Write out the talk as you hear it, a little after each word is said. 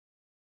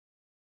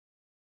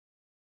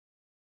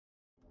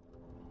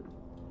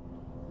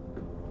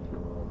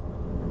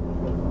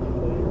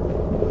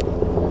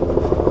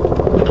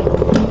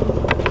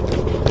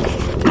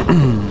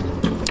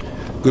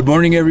Good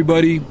morning,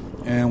 everybody,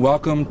 and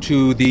welcome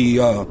to the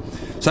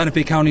Santa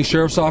Fe County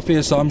Sheriff's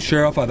Office. I'm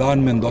Sheriff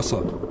Adan Mendoza.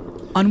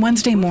 On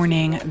Wednesday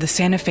morning, the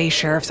Santa Fe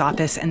Sheriff's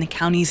Office and the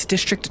county's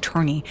district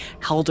attorney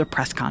held a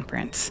press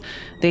conference.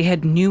 They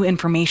had new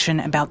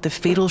information about the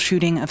fatal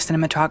shooting of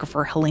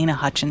cinematographer Halyna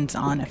Hutchins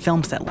on a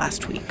film set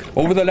last week.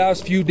 Over the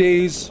last few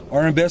days,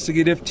 our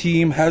investigative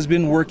team has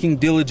been working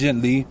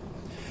diligently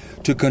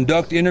to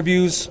conduct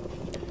interviews,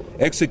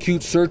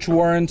 execute search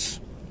warrants,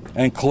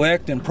 and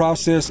collect and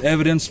process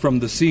evidence from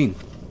the scene.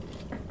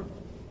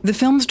 The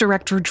film's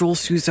director, Joel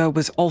Souza,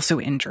 was also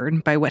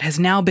injured by what has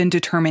now been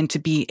determined to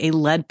be a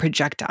lead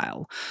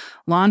projectile.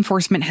 Law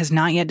enforcement has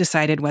not yet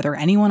decided whether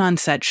anyone on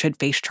set should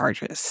face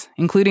charges,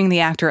 including the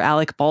actor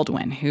Alec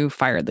Baldwin, who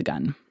fired the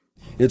gun.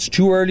 It's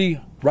too early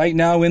right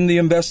now in the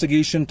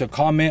investigation to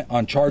comment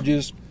on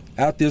charges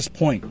at this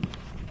point.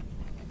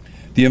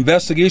 The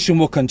investigation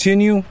will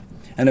continue,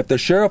 and if the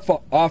sheriff's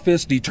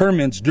office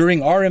determines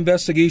during our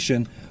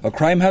investigation a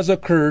crime has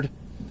occurred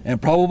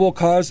and probable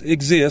cause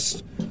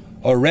exists,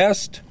 an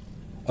arrest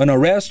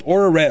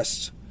or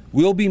arrests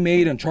will be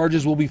made and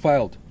charges will be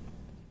filed.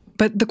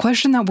 But the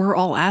question that we're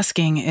all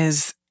asking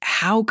is,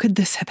 how could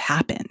this have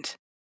happened?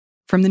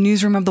 From the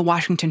newsroom of the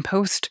Washington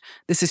Post,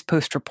 this is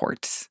Post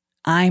Reports.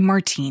 I'm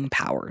Martine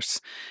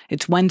Powers.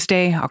 It's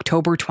Wednesday,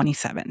 October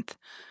 27th.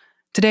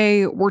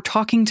 Today, we're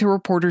talking to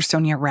reporter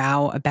Sonia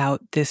Rao about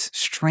this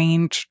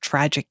strange,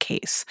 tragic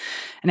case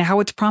and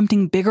how it's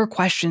prompting bigger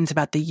questions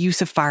about the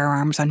use of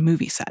firearms on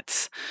movie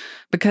sets.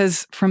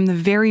 Because from the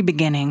very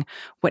beginning,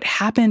 what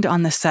happened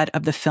on the set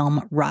of the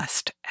film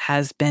Rust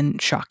has been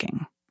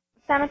shocking.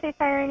 Santa Fe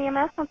Fire and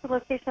EMS, what's the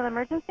location of the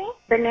emergency?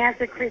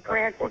 Bonanza Creek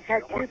Ranch has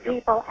had 2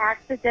 people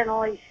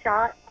accidentally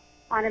shot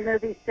on a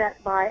movie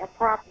set by a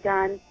prop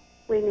gun.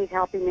 We need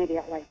help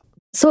immediately.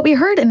 So what we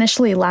heard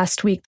initially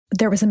last week,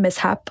 there was a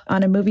mishap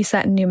on a movie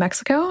set in New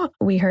Mexico.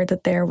 We heard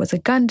that there was a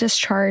gun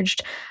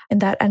discharged, and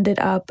that ended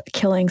up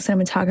killing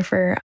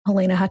cinematographer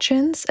Halyna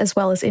Hutchins, as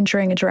well as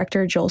injuring a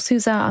director, Joel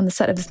Souza, on the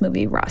set of this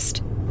movie,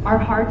 Rust. Our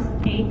hearts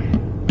ache,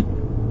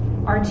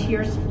 our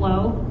tears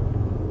flow.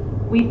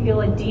 We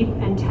feel a deep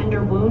and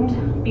tender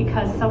wound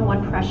because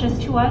someone precious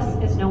to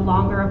us is no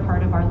longer a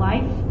part of our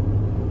life,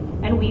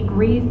 and we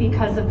grieve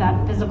because of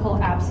that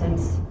physical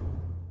absence.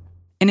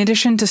 In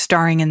addition to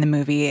starring in the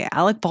movie,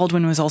 Alec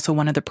Baldwin was also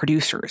one of the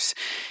producers.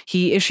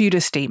 He issued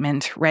a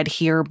statement read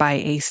here by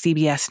a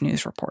CBS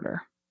News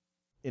reporter.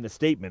 In a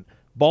statement,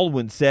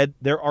 Baldwin said,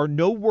 "There are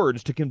no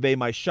words to convey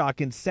my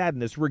shock and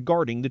sadness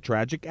regarding the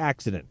tragic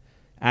accident,"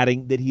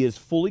 adding that he is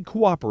fully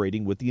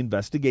cooperating with the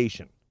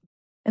investigation.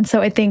 And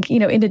so I think,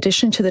 in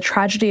addition to the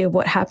tragedy of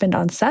what happened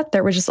on set,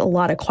 there were just a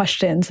lot of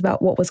questions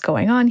about what was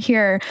going on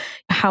here.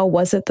 How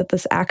was it that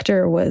this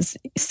actor was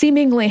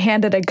seemingly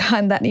handed a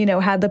gun that,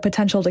 had the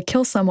potential to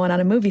kill someone on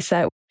a movie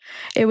set?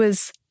 It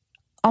was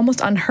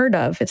almost unheard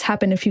of. It's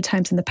happened a few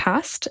times in the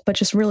past, but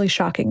just really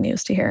shocking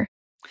news to hear.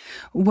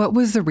 What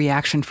was the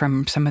reaction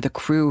from some of the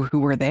crew who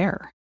were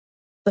there?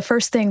 The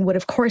first thing would,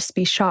 of course,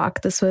 be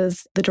shock. This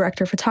was the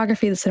director of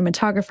photography, the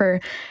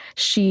cinematographer.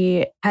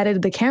 She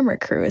headed the camera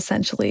crew,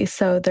 essentially.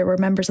 So there were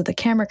members of the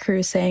camera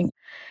crew saying,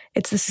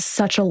 this is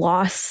such a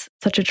loss,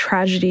 such a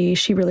tragedy.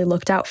 She really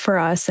looked out for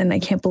us. And I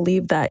can't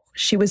believe that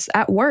she was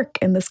at work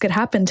and this could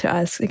happen to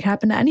us. It could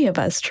happen to any of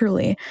us,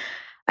 truly.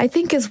 I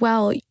think as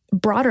well,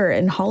 broader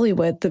in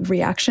Hollywood, the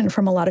reaction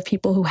from a lot of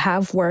people who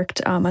have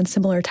worked on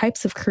similar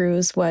types of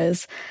crews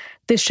was,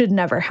 this should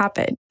never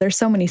happen. There's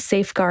so many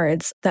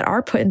safeguards that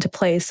are put into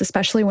place,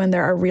 especially when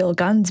there are real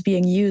guns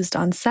being used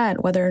on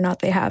set, whether or not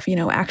they have,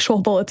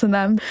 actual bullets in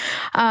them.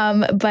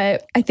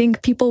 But I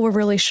think people were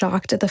really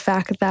shocked at the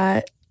fact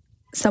that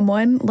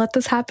someone let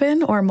this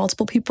happen, or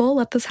multiple people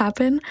let this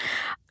happen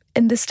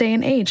in this day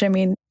and age. I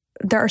mean,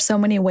 there are so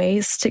many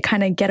ways to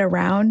kind of get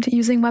around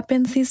using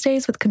weapons these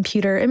days with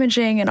computer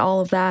imaging and all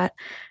of that.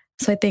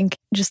 So I think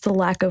just the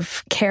lack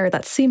of care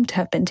that seemed to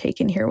have been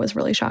taken here was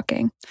really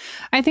shocking.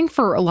 I think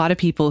for a lot of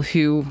people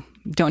who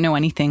don't know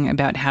anything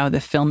about how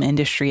the film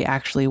industry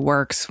actually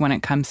works when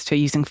it comes to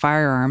using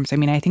firearms,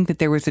 I think that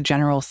there was a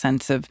general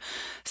sense of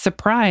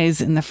surprise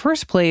in the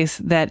first place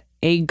that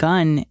a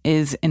gun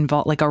is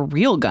involved, like a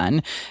real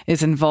gun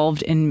is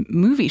involved in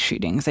movie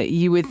shootings. That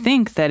you would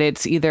think that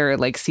it's either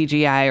like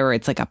CGI or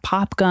it's like a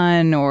pop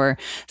gun or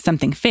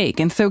something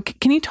fake. And so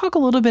can you talk a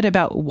little bit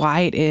about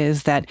why it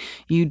is that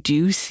you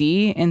do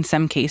see in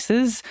some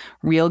cases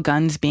real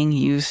guns being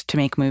used to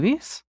make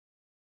movies?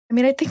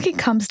 I think it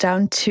comes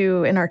down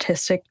to an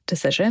artistic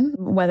decision,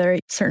 whether a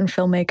certain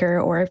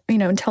filmmaker or,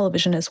 in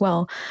television as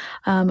well,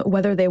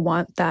 whether they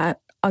want that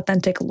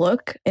authentic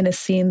look in a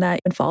scene that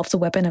involves a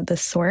weapon of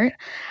this sort.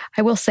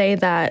 I will say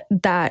that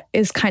that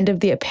is kind of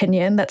the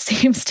opinion that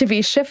seems to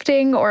be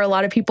shifting, or a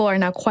lot of people are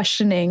now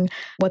questioning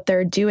what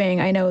they're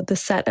doing. I know the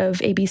set of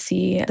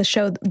ABC, the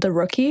show The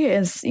Rookie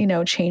is,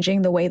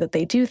 changing the way that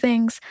they do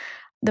things.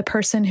 The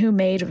person who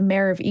made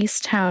Mayor of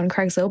Easttown,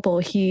 Craig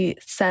Zobel, he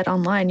said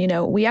online,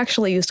 we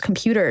actually used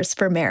computers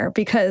for Mayor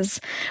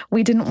because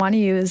we didn't want to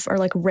use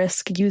or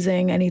risk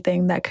using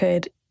anything that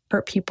could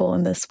hurt people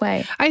in this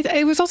way.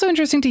 It was also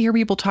interesting to hear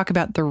people talk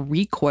about the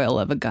recoil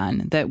of a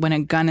gun, that when a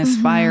gun is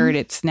fired,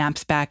 it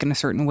snaps back in a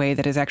certain way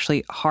that is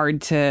actually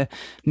hard to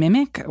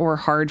mimic or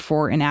hard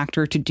for an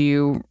actor to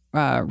do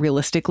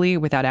realistically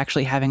without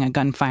actually having a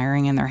gun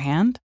firing in their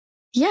hand.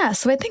 Yeah,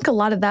 so I think a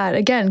lot of that,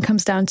 again,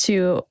 comes down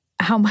to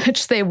how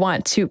much they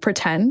want to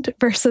pretend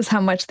versus how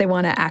much they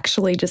want to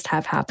actually just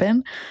have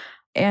happen.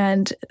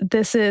 And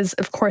this is,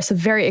 of course, a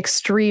very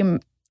extreme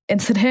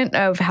incident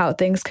of how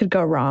things could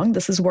go wrong.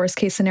 This is worst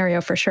case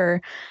scenario for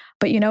sure.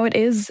 But, it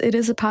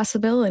is a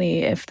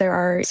possibility if there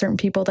are certain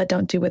people that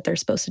don't do what they're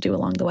supposed to do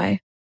along the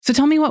way. So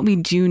tell me what we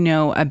do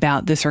know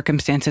about the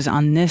circumstances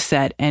on this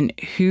set and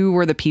who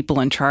were the people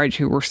in charge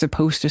who were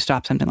supposed to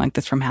stop something like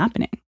this from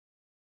happening.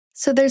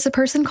 So there's a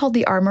person called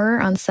the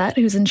armorer on set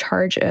who's in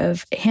charge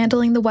of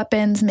handling the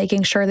weapons,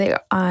 making sure they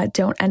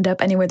don't end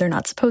up anywhere they're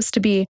not supposed to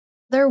be.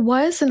 There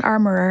was an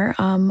armorer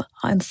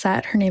on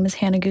set. Her name is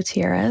Hannah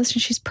Gutierrez.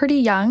 She's pretty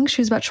young. She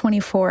was about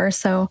 24.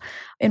 So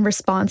in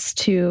response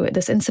to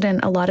this incident,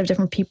 a lot of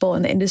different people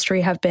in the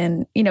industry have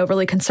been,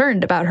 really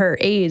concerned about her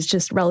age,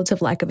 just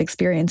relative lack of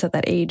experience at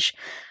that age.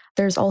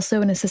 There's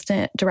also an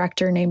assistant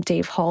director named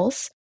Dave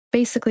Halls.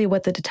 Basically,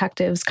 what the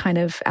detectives kind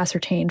of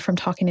ascertained from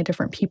talking to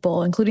different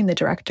people, including the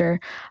director,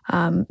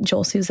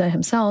 Joel Souza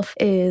himself,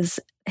 is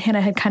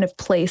Hannah had kind of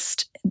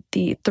placed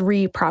the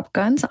 3 prop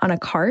guns on a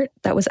cart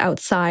that was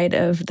outside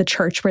of the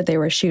church where they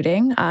were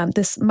shooting.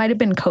 This might have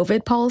been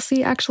COVID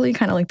policy, actually,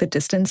 kind of like the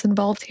distance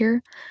involved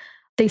here.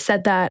 They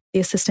said that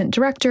the assistant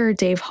director,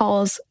 Dave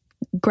Halls,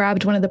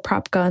 grabbed one of the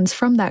prop guns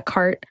from that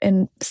cart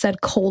and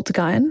said cold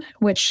gun,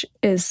 which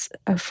is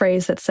a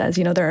phrase that says,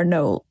 there are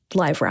no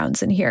live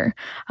rounds in here.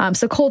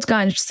 So cold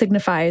gun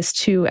signifies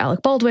to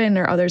Alec Baldwin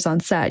or others on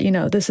set,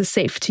 this is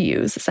safe to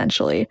use,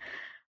 essentially.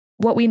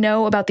 What we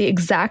know about the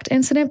exact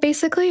incident,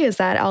 basically, is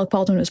that Alec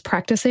Baldwin was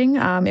practicing.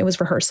 It was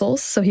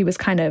rehearsals, so he was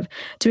kind of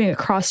doing a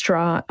cross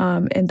draw,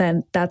 and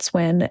then that's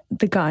when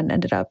the gun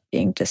ended up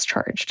being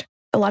discharged.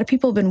 A lot of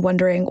people have been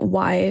wondering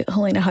why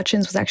Halyna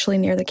Hutchins was actually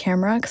near the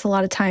camera, because a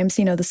lot of times,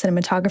 the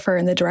cinematographer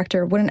and the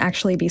director wouldn't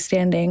actually be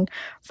standing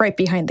right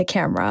behind the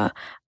camera.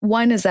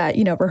 One is that,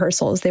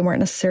 rehearsals, they weren't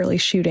necessarily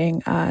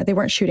shooting, they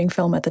weren't shooting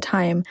film at the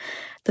time.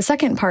 The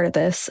second part of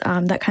this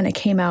that kind of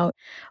came out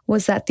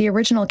was that the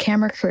original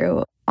camera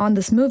crew on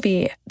this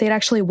movie, they'd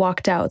actually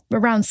walked out,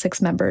 around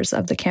 6 members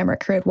of the camera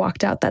crew had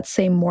walked out that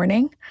same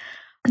morning.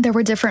 There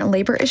were different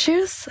labor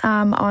issues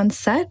on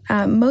set.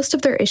 Most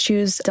of their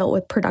issues dealt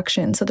with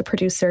production. So the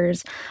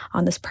producers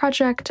on this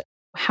project,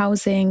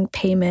 housing,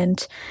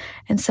 payment.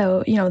 And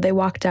so, they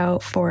walked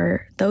out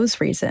for those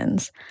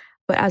reasons.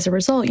 But as a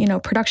result,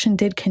 production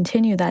did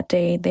continue that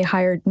day. They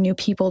hired new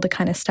people to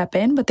kind of step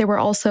in, but they were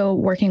also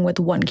working with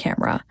one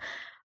camera.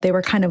 They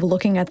were kind of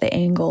looking at the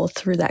angle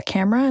through that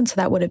camera. And so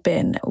that would have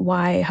been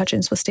why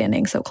Hutchins was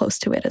standing so close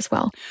to it as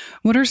well.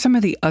 What are some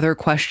of the other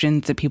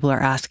questions that people are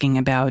asking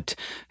about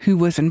who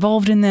was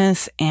involved in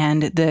this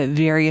and the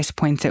various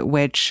points at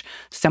which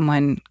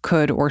someone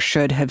could or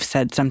should have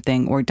said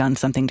something or done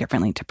something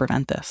differently to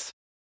prevent this?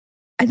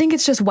 I think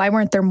it's just why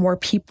weren't there more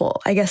people,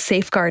 I guess,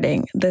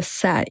 safeguarding this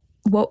set?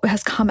 What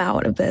has come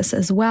out of this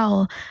as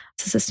well,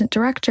 assistant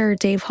director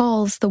Dave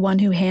Halls, the one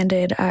who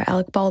handed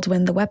Alec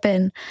Baldwin the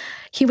weapon,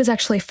 he was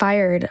actually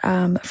fired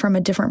from a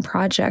different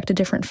project, a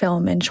different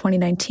film in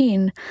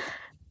 2019.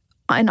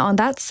 And on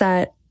that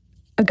set,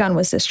 a gun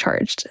was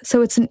discharged.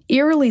 So it's an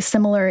eerily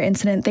similar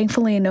incident.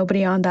 Thankfully,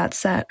 nobody on that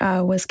set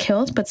was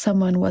killed, but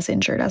someone was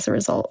injured as a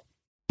result.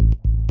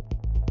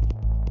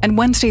 At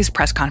Wednesday's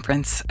press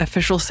conference,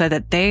 officials said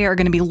that they are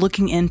going to be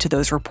looking into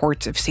those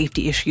reports of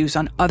safety issues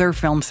on other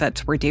film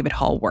sets where David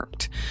Hall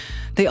worked.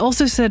 They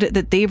also said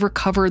that they've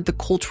recovered the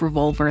Colt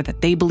revolver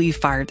that they believe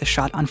fired the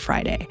shot on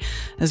Friday,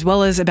 as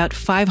well as about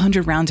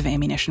 500 rounds of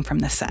ammunition from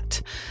the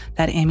set.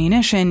 That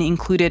ammunition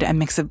included a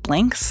mix of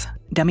blanks,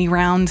 dummy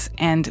rounds,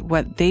 and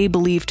what they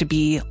believe to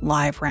be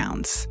live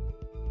rounds.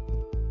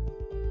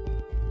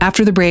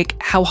 After the break,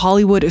 how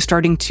Hollywood is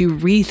starting to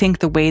rethink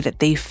the way that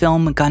they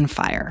film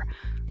gunfire.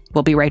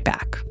 We'll be right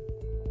back.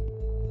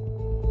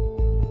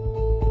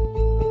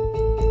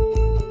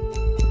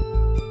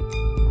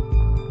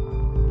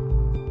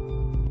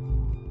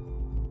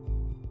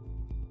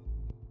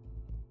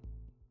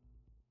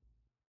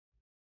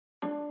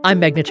 I'm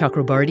Meghna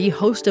Chakrabarty,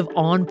 host of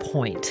On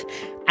Point.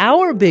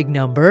 Our big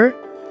number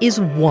is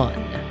 1.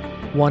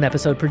 1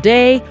 episode per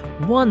day,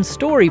 1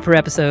 story per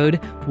episode,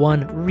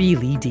 1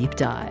 really deep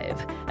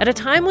dive. At a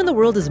time when the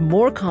world is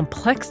more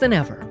complex than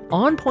ever,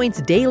 On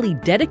Point's daily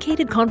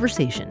dedicated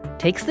conversation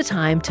takes the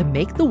time to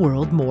make the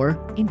world more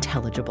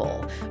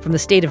intelligible. From the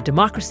state of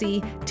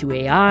democracy to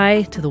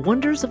AI to the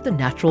wonders of the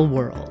natural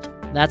world.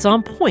 That's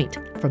On Point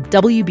from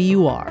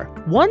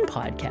WBUR, one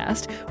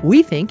podcast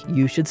we think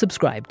you should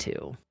subscribe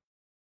to.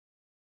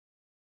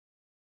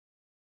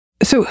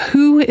 So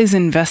who is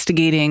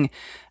investigating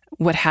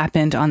what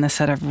happened on the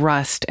set of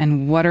Rust,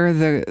 and what are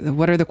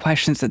the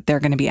questions that they're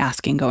going to be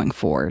asking going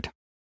forward?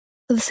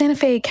 The Santa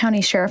Fe County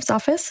Sheriff's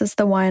Office is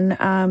the one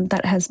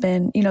that has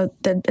been,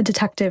 the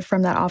detective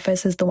from that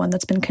office is the one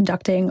that's been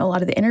conducting a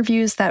lot of the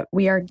interviews that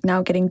we are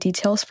now getting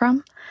details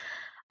from.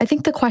 I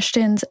think the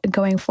questions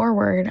going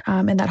forward,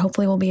 and that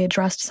hopefully will be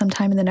addressed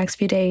sometime in the next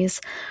few days,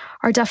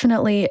 are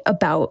definitely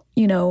about,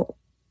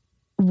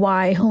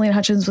 why Halyna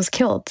Hutchins was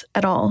killed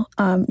at all,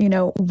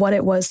 what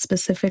it was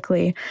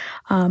specifically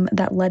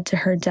that led to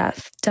her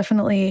death.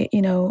 Definitely,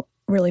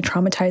 really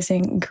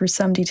traumatizing,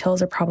 gruesome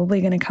details are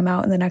probably going to come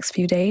out in the next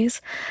few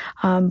days,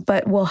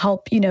 but will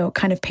help,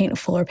 kind of paint a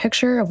fuller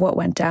picture of what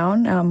went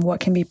down, what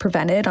can be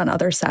prevented on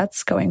other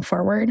sets going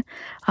forward.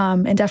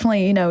 And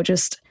definitely,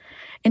 just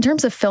in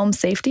terms of film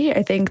safety,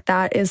 I think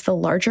that is the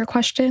larger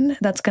question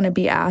that's going to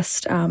be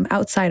asked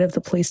outside of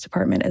the police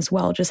department as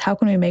well. Just how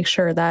can we make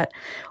sure that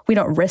we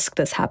don't risk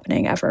this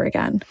happening ever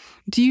again?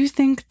 Do you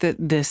think that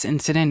this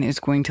incident is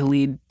going to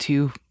lead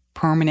to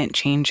permanent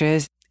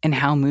changes in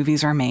how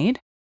movies are made?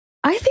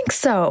 I think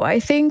so. I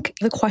think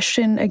the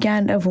question,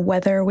 again, of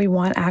whether we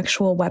want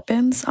actual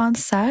weapons on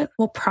set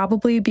will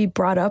probably be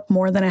brought up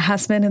more than it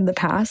has been in the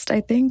past, I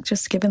think,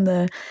 just given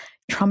the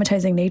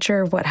traumatizing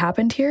nature of what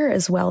happened here,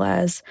 as well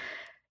as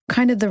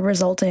kind of the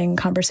resulting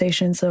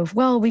conversations of,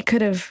 well, we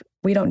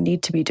don't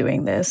need to be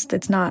doing this.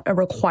 It's not a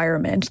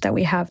requirement that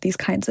we have these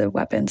kinds of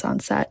weapons on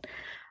set.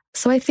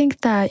 So I think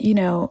that,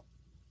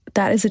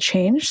 that is a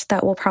change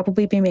that will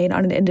probably be made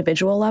on an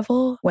individual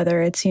level,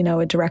 whether it's,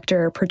 a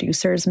director or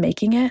producers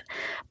making it.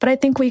 But I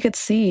think we could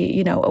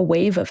see, a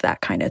wave of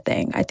that kind of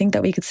thing. I think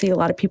that we could see a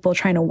lot of people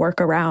trying to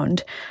work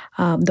around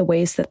the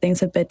ways that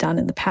things have been done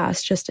in the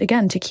past, just,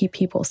 again, to keep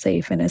people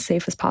safe and as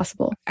safe as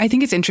possible. I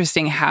think it's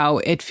interesting how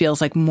it feels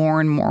like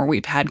more and more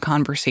we've had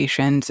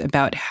conversations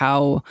about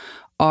how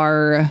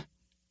for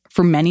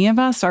many of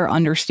us, our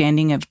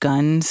understanding of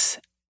gun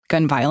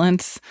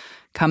violence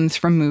comes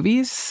from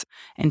movies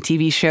and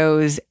TV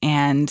shows,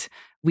 and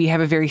we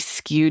have a very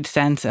skewed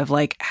sense of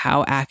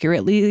how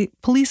accurately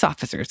police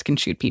officers can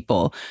shoot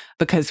people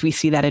because we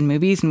see that in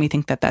movies and we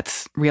think that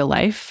that's real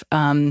life.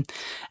 And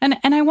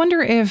I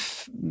wonder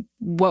if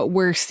what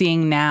we're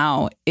seeing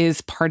now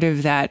is part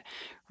of that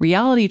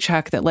reality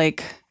check that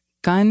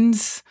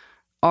guns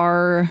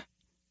are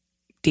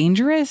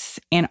dangerous,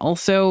 and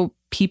also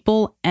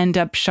people end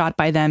up shot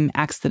by them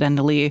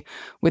accidentally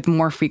with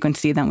more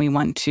frequency than we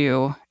want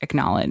to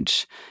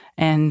acknowledge.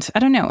 And I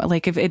don't know,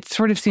 if it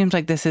sort of seems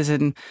like this is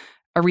a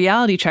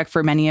reality check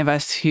for many of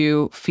us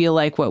who feel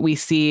like what we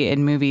see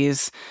in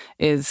movies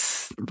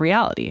is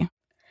reality.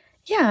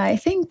 Yeah, I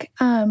think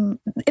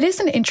it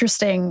is an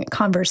interesting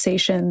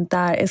conversation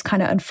that is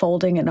kind of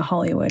unfolding in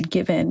Hollywood,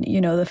 given,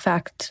 the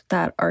fact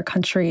that our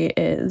country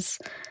is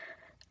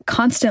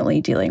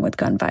constantly dealing with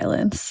gun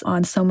violence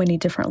on so many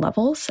different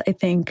levels. I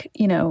think,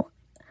 the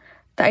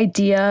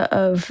idea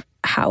of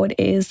how it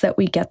is that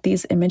we get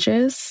these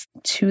images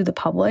to the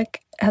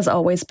public has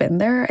always been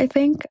there, I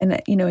think.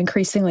 And,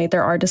 increasingly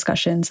there are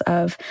discussions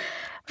of,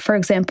 for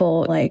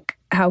example,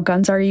 how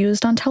guns are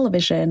used on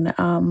television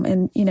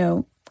and,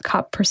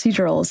 cop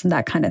procedurals and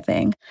that kind of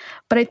thing.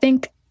 But I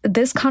think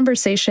this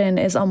conversation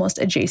is almost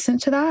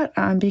adjacent to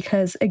that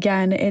because,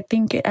 again, I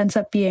think it ends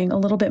up being a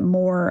little bit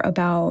more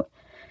about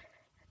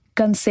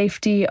gun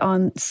safety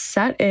on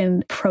set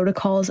and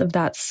protocols of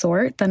that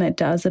sort than it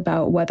does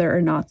about whether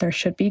or not there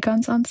should be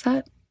guns on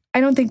set.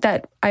 I don't think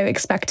that I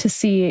expect to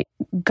see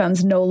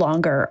guns no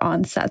longer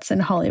on sets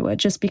in Hollywood,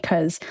 just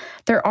because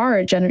there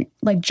are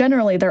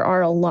generally there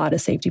are a lot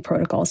of safety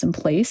protocols in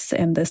place,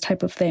 and this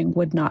type of thing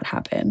would not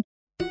happen.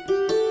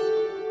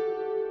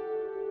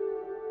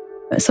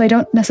 So I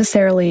don't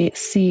necessarily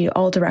see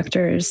all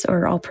directors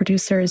or all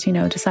producers,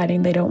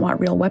 deciding they don't want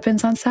real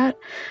weapons on set.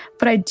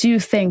 But I do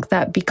think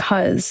that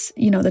because,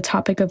 the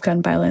topic of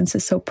gun violence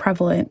is so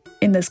prevalent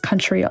in this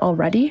country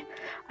already,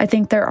 I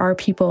think there are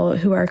people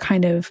who are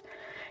kind of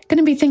going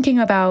to be thinking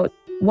about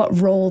what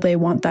role they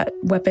want that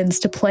weapons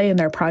to play in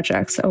their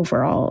projects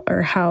overall,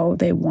 or how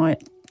they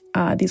want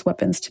these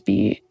weapons to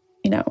be,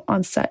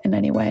 on set in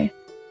any way.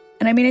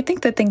 And I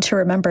think the thing to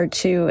remember,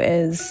 too,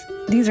 is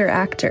these are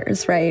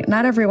actors, right?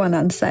 Not everyone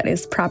on set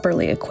is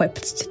properly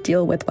equipped to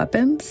deal with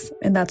weapons.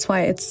 And that's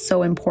why it's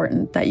so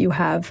important that you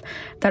have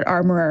that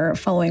armorer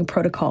following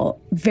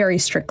protocol very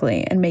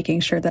strictly and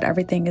making sure that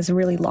everything is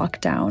really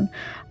locked down,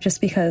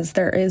 just because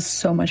there is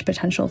so much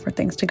potential for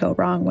things to go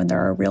wrong when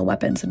there are real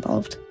weapons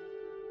involved.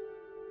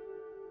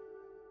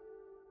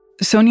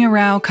 Sonia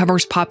Rao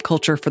covers pop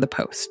culture for The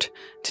Post.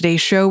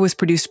 Today's show was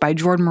produced by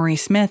Jordan Marie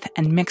Smith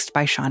and mixed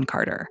by Sean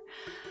Carter.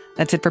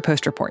 That's it for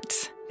Post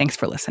Reports. Thanks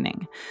for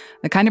listening.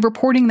 The kind of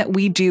reporting that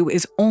we do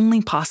is only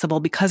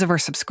possible because of our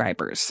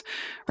subscribers.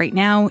 Right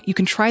now, you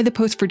can try The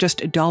Post for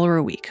just $1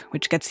 a week,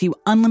 which gets you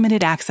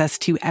unlimited access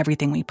to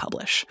everything we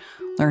publish.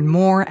 Learn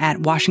more at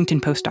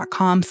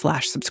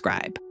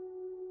washingtonpost.com/subscribe.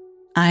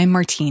 I'm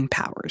Martine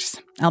Powers.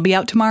 I'll be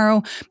out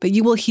tomorrow, but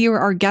you will hear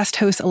our guest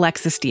host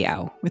Alexis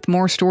Diao with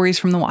more stories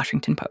from The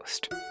Washington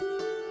Post.